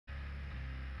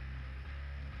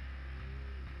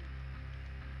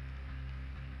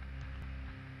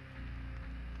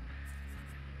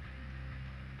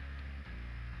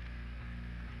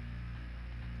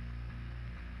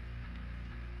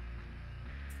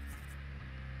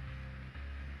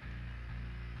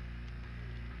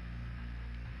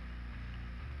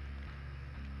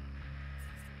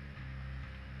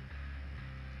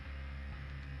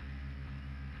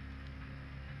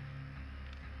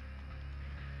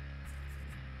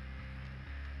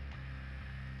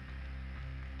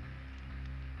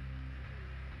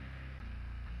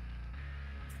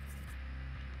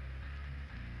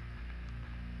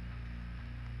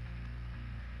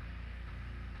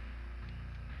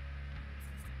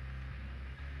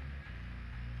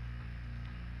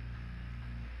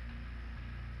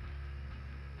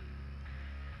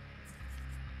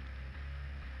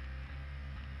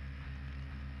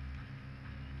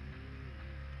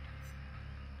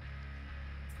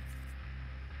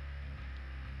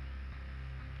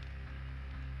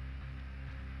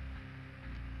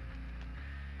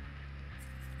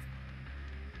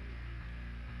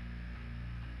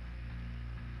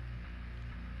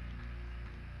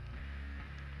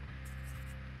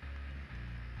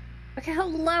Okay,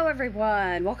 hello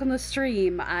everyone! Welcome to the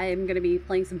stream. I'm gonna be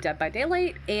playing some Dead by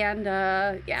Daylight, and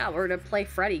yeah, we're gonna play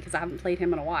Freddy because I haven't played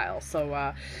him in a while.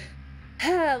 So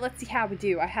let's see how we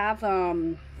do. I have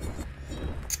to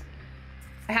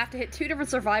hit 2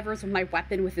 different survivors with my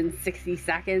weapon within 60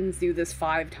 seconds. Do this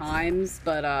 5 times,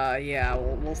 but yeah,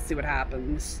 we'll see what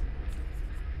happens.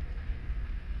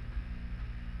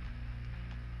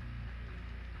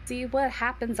 See what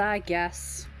happens, I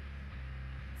guess.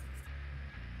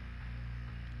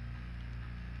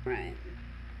 Right.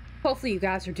 Hopefully you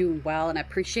guys are doing well, and I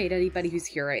appreciate anybody who's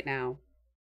here right now.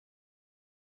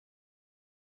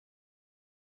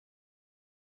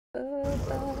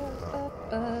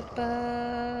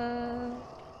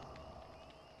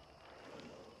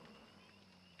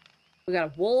 We got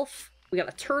a wolf, we got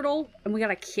a turtle, and we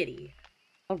got a kitty.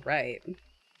 All right.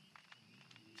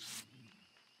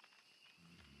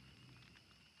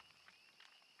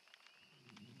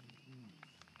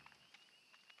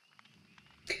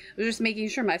 I'm just making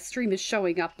sure my stream is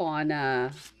showing up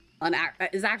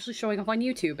is actually showing up on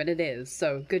YouTube, and it is,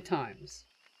 so good times.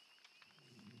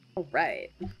 All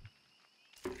right.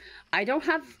 I don't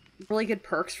have really good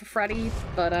perks for Freddy,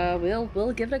 but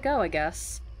we'll give it a go, I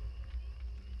guess.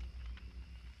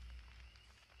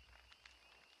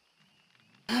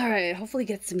 All right, hopefully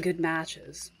get some good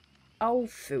matches. Oh,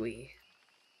 phooey.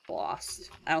 Lost.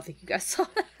 I don't think you guys saw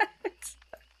that.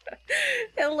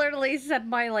 It literally said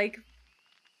my, like,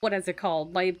 what is it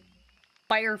called? My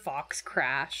Firefox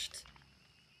crashed.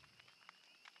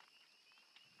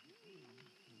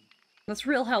 That's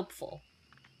real helpful.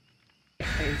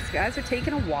 Okay, these guys are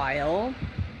taking a while.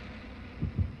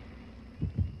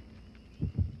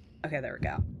 Okay, there we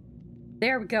go.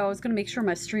 There we go. I was gonna make sure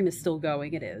my stream is still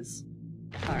going. It is.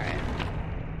 Alright.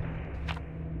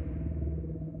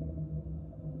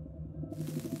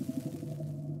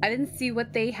 I didn't see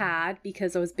what they had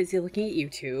because I was busy looking at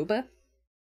YouTube.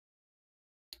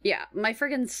 Yeah, my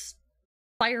friggin'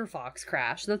 Firefox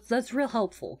crashed. That's real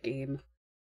helpful, game.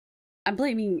 I'm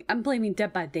blaming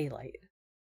Dead by Daylight.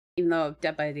 Even though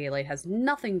Dead by Daylight has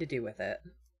nothing to do with it.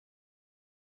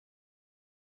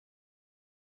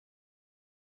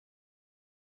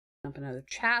 Up another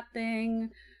chat thing.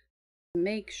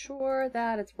 Make sure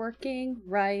that it's working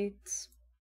right.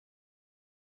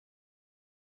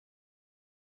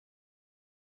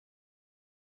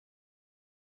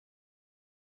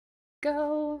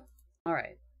 Go. All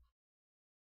right.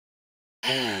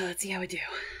 Let's see how we do.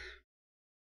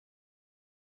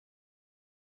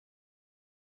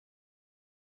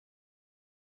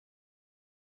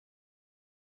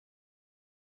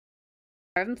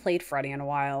 I haven't played Freddy in a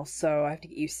while, so I have to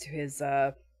get used to his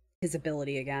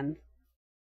ability again.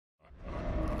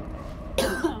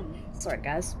 Sorry,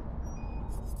 guys.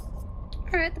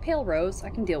 All right, the Pale Rose. I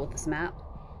can deal with this map.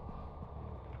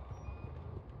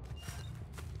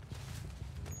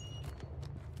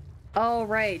 Oh,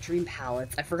 right, Dream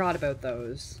Palettes. I forgot about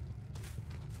those.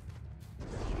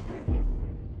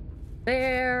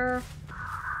 There.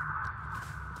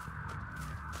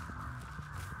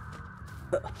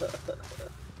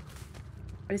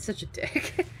 He's such a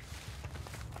dick.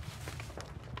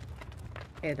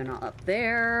 Okay, they're not up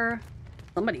there.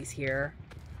 Somebody's here.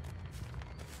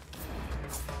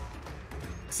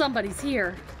 Somebody's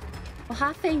here. Oh,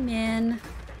 hi, Fangman.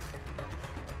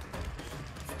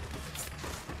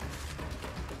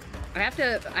 I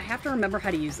have to remember how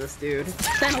to use this, dude.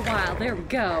 It's been a while. There we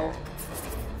go.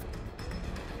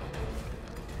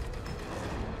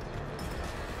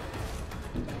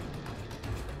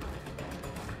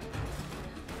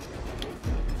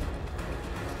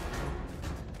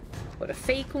 Put a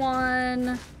fake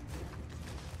one.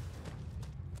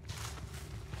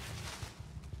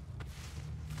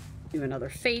 Do another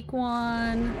fake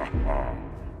one.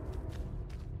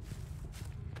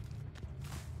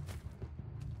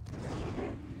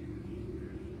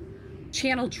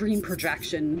 Channel dream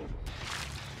projection.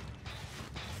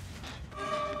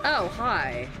 Oh,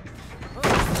 hi.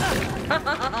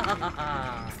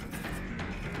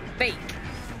 Fake.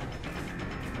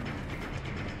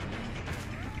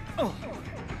 Oh.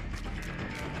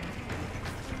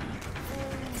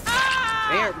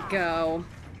 There we go.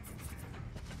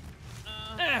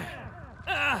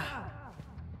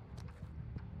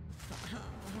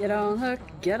 Get on hook,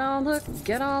 get on hook,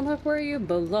 get on hook where you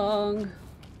belong.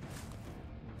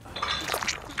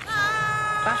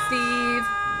 Bye, Steve.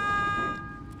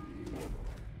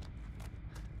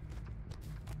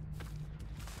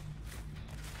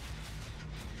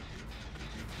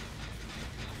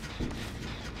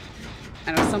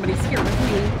 I know somebody's here with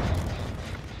me.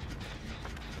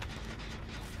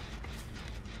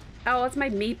 Oh, it's my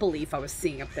maple leaf I was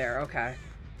seeing up there. Okay.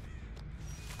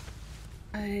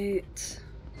 Right.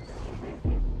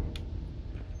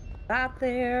 That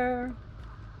there.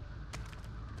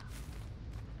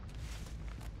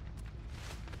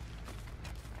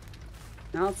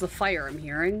 Now it's the fire I'm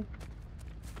hearing.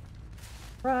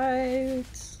 Right.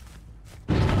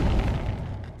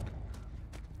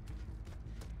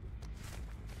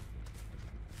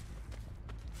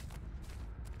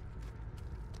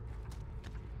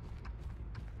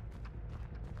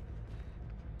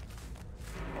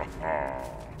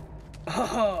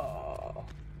 Oh.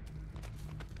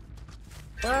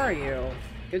 Where are you?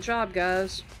 Good job,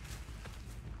 guys.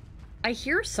 I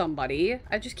hear somebody.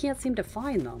 I just can't seem to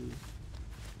find them.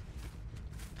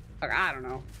 Or, I don't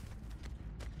know.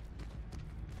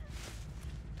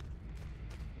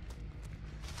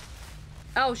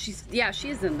 Oh, yeah,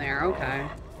 she's in there. Okay.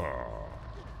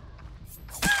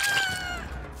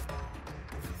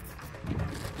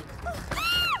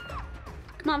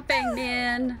 Come on,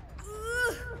 Fangman.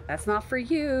 That's not for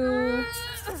you.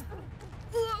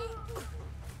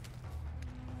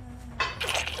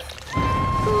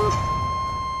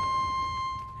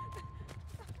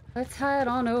 Let's head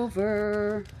on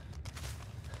over.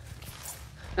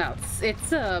 Oh,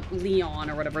 it's Leon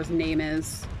or whatever his name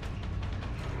is.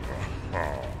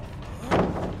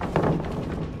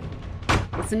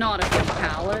 It's not a good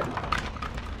palette.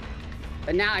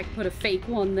 But now I can put a fake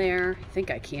one there. I think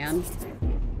I can.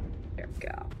 There we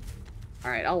go.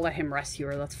 Alright, I'll let him rescue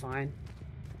her. That's fine.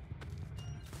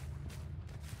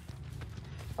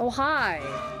 Oh, hi.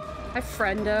 Hi,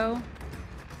 friendo.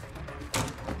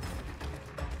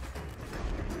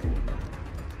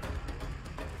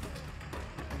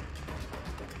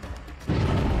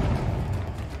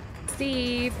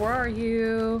 Steve, where are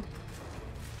you?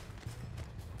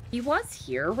 He was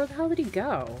here. Where the hell did he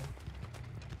go?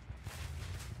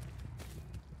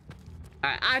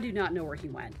 I do not know where he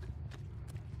went.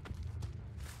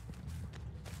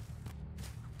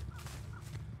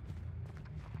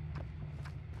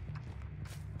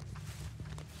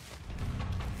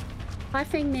 Hi,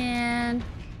 Fangman.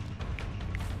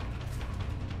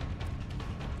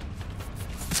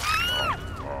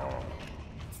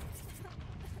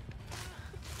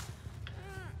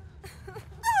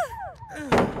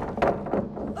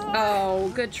 Oh,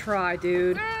 good try,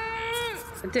 dude.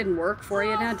 It didn't work for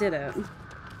you, now did it?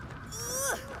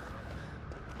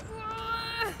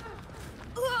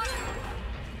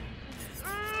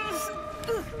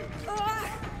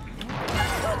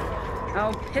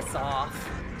 Oh, piss off.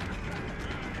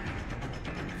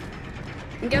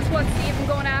 And guess what, Steve? I'm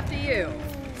going after you.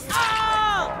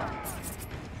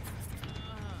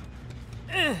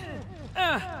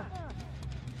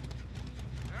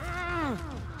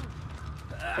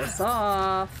 Piss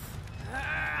off.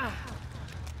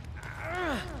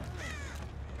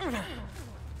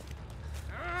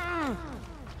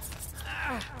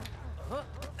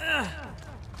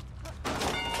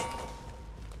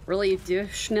 Really,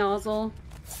 douche nozzle?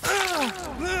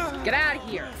 Get out of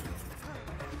here.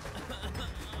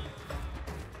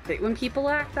 Hate when people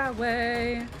act that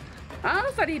way. I don't know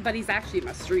if anybody's actually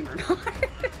my stream or not.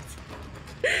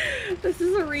 This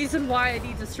is the reason why I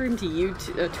need to stream to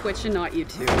YouTube, Twitch and not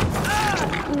YouTube.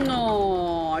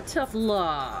 No, tough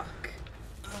luck.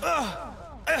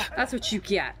 That's what you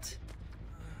get.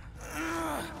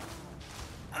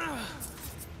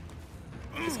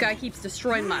 This guy keeps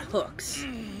destroying my hooks.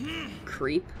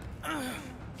 Creep.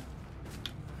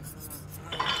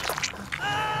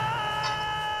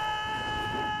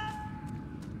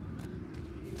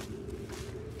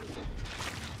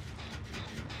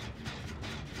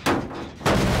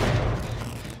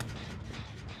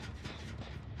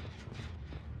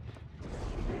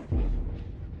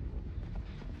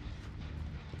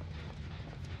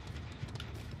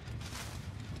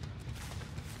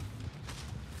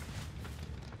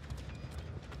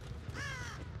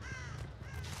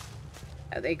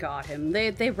 They got him.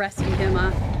 They rescued him.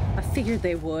 I figured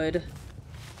they would.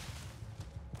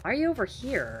 Why are you over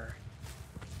here?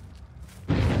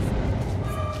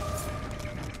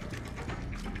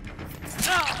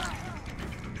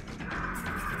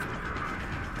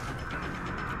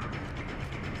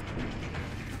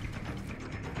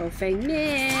 Go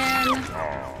Fangman.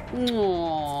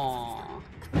 Aww.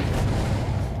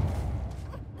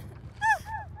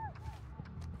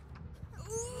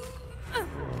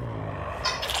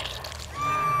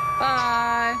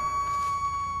 Bye.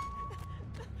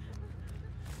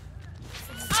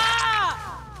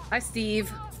 Hi,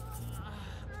 Steve.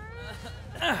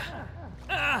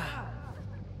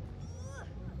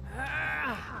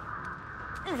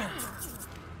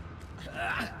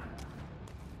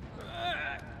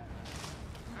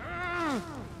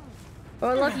 Oh,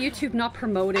 I love YouTube not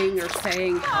promoting or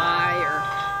saying hi or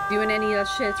doing any of that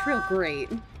shit. It's real great.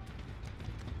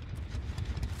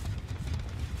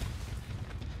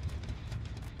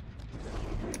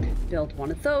 Build one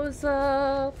of those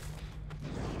up.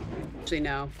 Actually,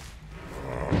 no.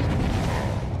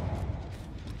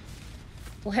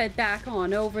 We'll head back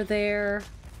on over there.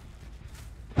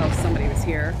 Oh, somebody was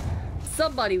here.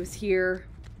 Somebody was here.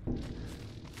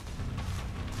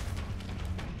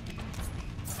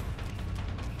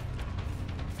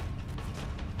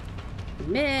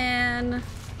 Man,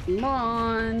 come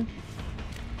on.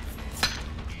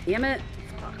 Damn it.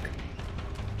 Fuck.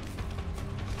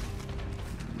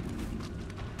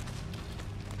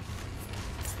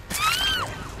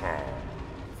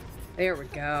 There we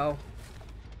go.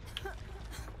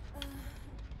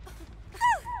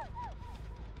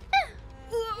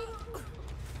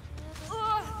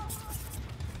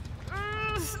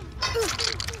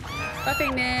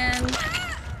 Fucking man.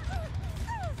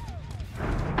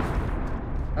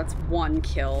 That's one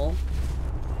kill.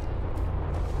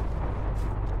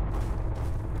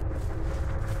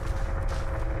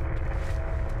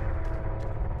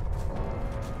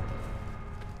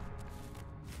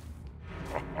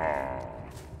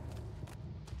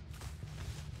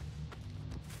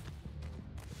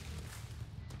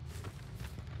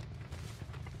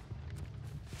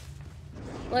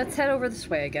 Let's head over this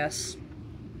way, I guess.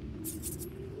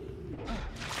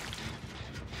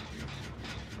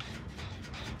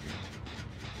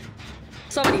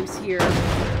 Somebody was here.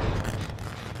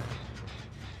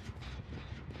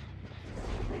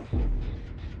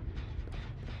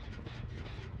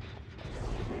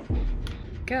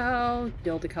 Go.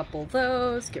 Build a couple of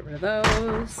those. Get rid of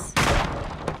those.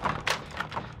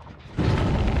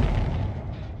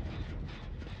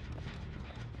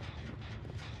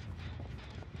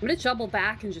 I'm gonna double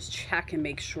back and just check and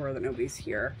make sure that nobody's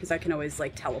here, because I can always,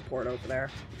 like, teleport over there.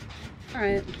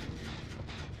 Alright.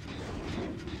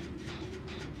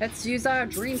 Let's use our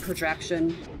dream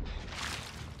projection.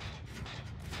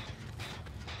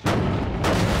 There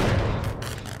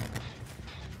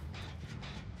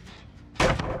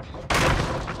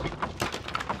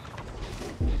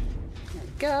we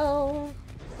go.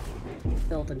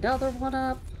 Build another one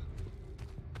up.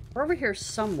 We're over here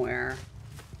somewhere.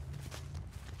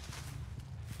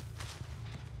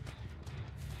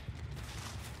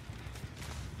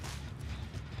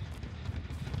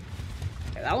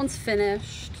 Okay, that one's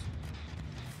finished.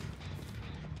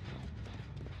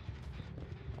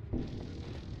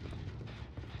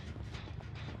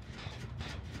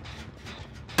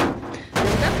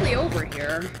 Over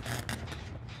here.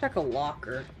 Check a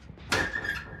locker.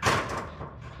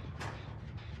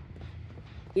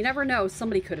 You never know,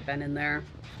 somebody could have been in there.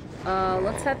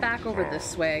 Let's head back over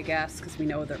this way, I guess, because we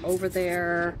know they're over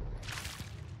there.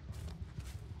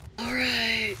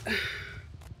 Alright. I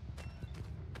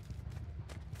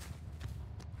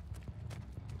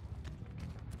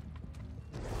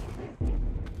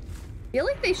feel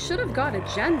like they should have got a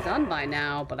gen done by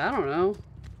now, but I don't know.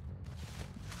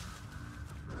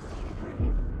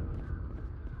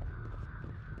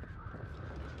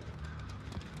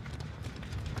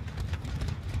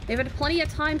 They've had plenty of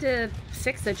time to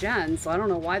fix the gen, so I don't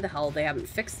know why the hell they haven't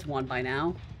fixed one by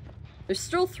now. There's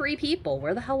still 3 people.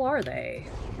 Where the hell are they?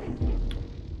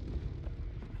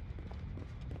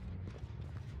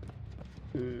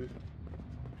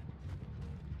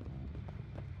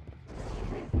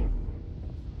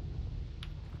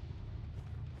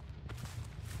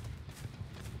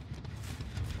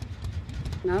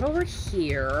 Not over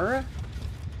here.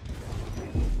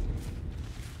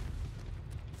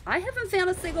 I haven't found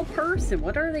a single person.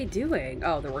 What are they doing?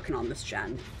 Oh, they're working on this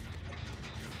gen.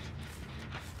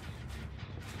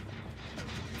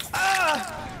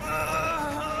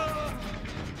 I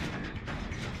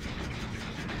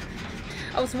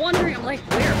was wondering, I'm like,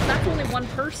 where? That's only one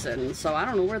person, so I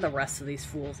don't know where the rest of these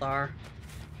fools are.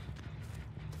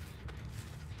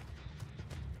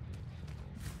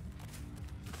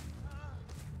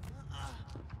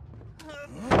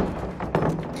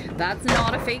 That's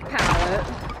not a fake pallet.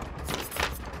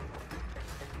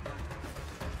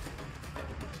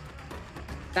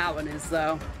 That one is,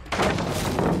 though.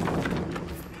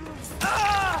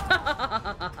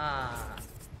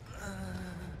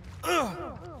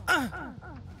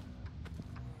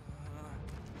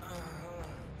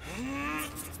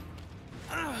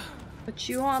 Put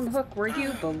you on the hook where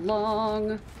you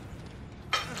belong.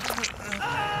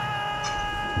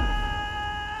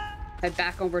 Head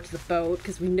back over to the boat,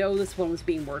 because we know this one was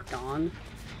being worked on.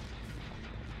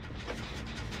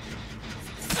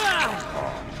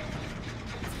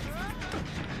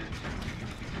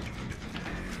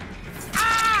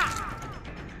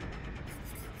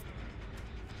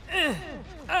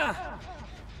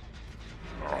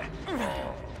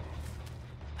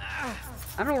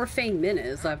 where Fang Min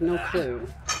is. I have no clue.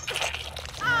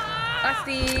 Bye,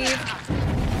 Steve!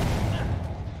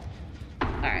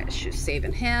 Alright, she's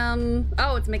saving him.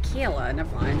 Oh, it's Michaela.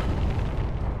 Never mind.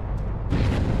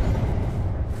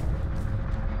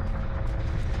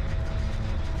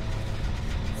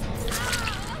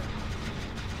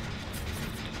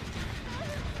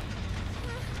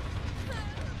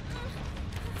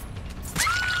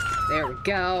 There we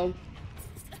go.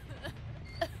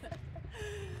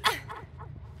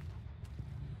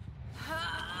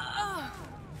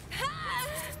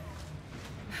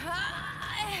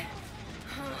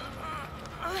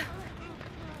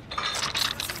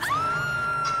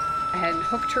 I hadn't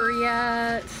hooked her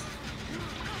yet.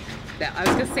 Yeah, I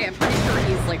was gonna say, I'm pretty sure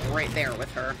he's like right there with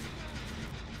her.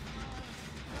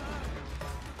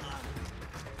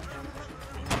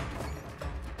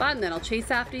 Fine, then I'll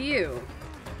chase after you.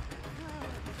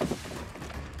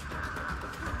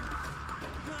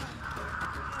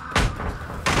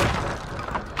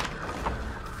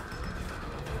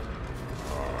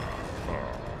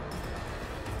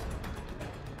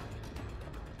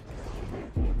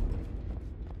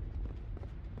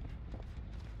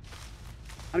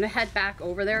 I'm gonna head back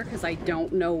over there because I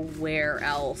don't know where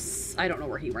else. I don't know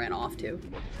where he ran off to.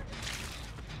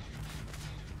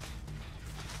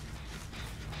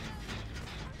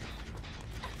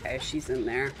 Okay, she's in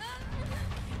there.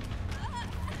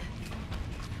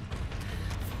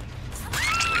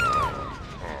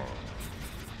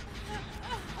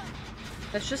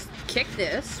 Let's just kick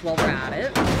this while we're at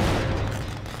it.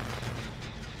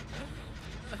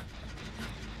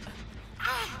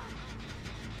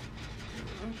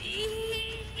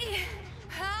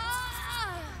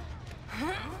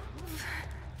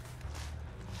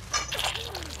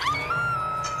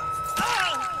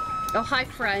 Oh, hi,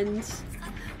 friends.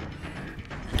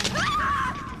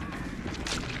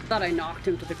 Thought I knocked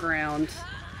him to the ground.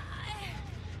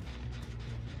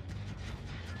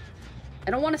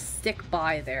 I don't want to stick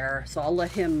by there, so I'll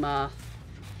let him,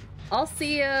 I'll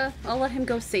see ya. I'll let him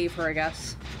go save her, I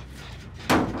guess.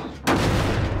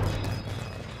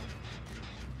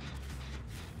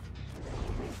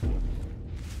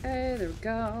 Okay, there we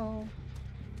go.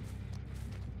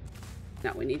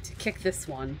 Now we need to kick this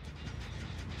one.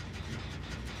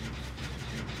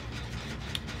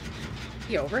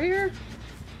 He over here?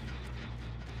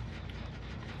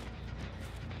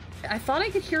 I thought I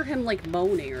could hear him like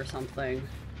moaning or something.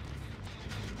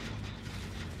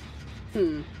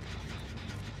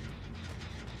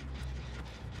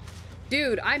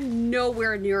 Dude, I'm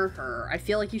nowhere near her. I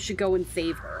feel like you should go and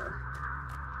save her.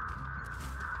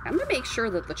 I'm gonna make sure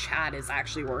that the chat is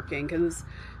actually working, because,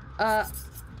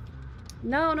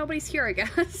 no, nobody's here, I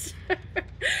guess.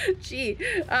 Gee,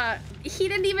 he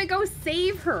didn't even go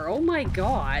save her. Oh my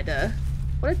god.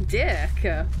 What a dick.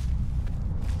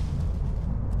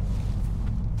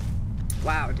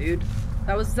 Wow, dude.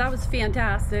 That was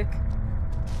fantastic.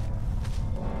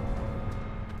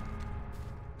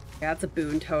 Yeah, that's a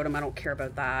boon totem. I don't care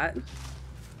about that.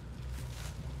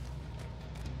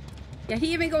 Yeah,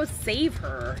 he even goes save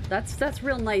her. That's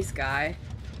real nice, guy.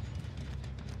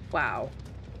 Wow.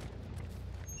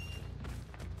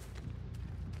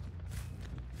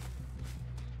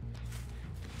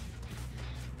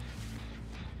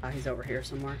 He's over here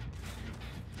somewhere.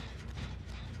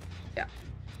 Yeah.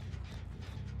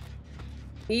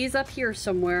 He's up here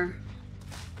somewhere.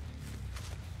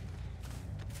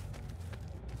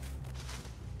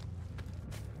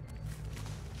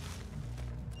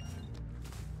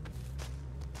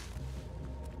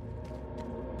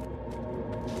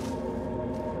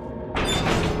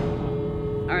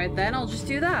 Alright, then I'll just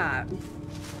do that.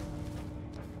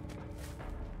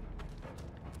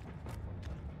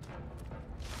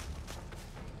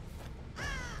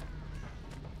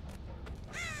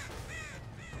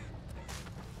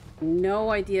 No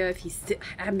idea if he's still...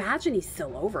 I imagine he's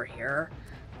still over here.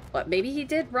 But maybe he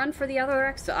did run for the other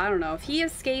exit. I don't know. If he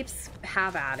escapes,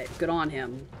 have at it. Good on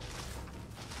him.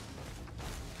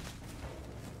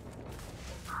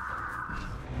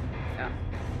 Yeah.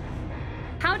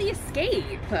 How'd he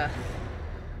escape? I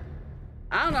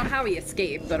don't know how he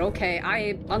escaped, but okay.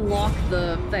 I unlocked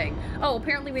the thing. Oh,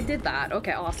 apparently we did that.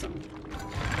 Okay, awesome.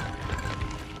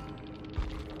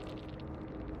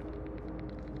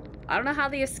 I don't know how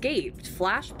they escaped.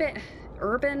 Flash bit,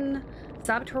 urban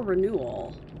saboteur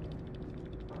renewal.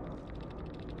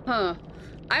 Huh.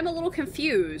 I'm a little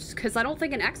confused because I don't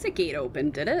think an exit gate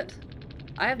opened, did it?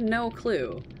 I have no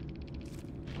clue.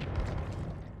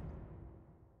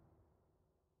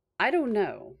 I don't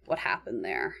know what happened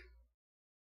there.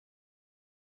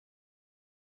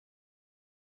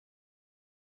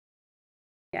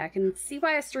 Yeah, I can see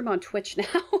why I stream on Twitch now.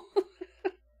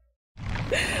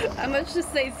 I must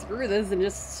just say screw this and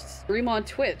just stream on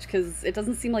Twitch, because it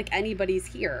doesn't seem like anybody's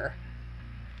here.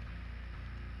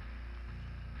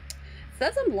 It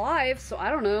says I'm live, so I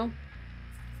don't know.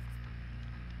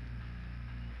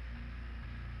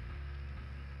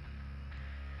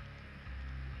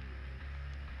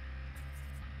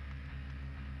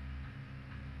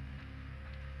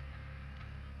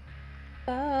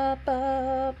 Ba,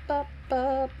 ba, ba,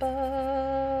 ba, ba.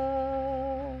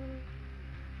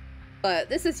 But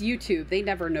this is YouTube. They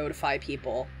never notify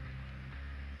people.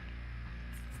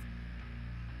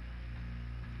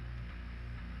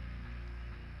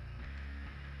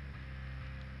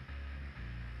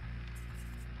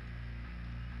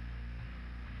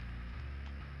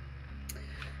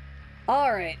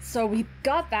 Alright, so we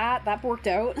got that. That worked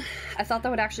out. I thought that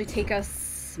would actually take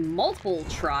us multiple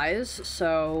tries,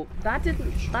 so that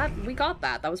didn't... we got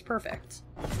that. That was perfect.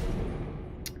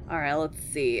 Alright, let's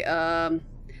see. I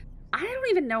don't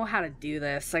even know how to do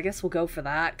this. I guess we'll go for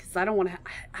that, because I don't want to...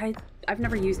 I've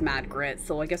never used Mad Grit,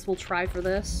 so I guess we'll try for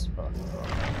this.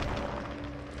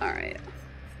 Alright.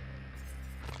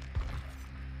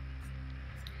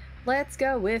 Let's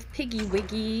go with Piggy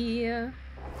Wiggy.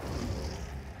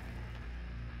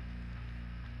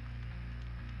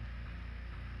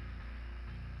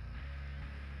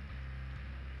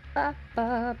 Ba,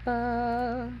 ba,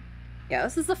 ba. Yeah,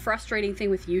 this is the frustrating thing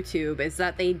with YouTube, is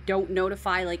that they don't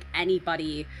notify, like,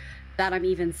 anybody that I'm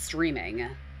even streaming.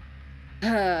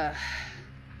 Alright.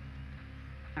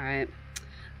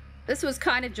 This was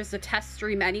kind of just a test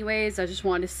stream anyways. I just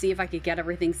wanted to see if I could get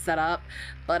everything set up.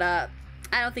 But, I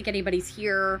don't think anybody's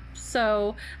here,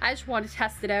 so I just wanted to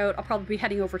test it out. I'll probably be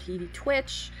heading over to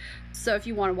Twitch, so if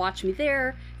you want to watch me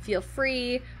there, feel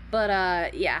free.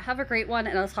 But, yeah, have a great one,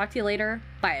 and I'll talk to you later.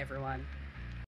 Bye, everyone.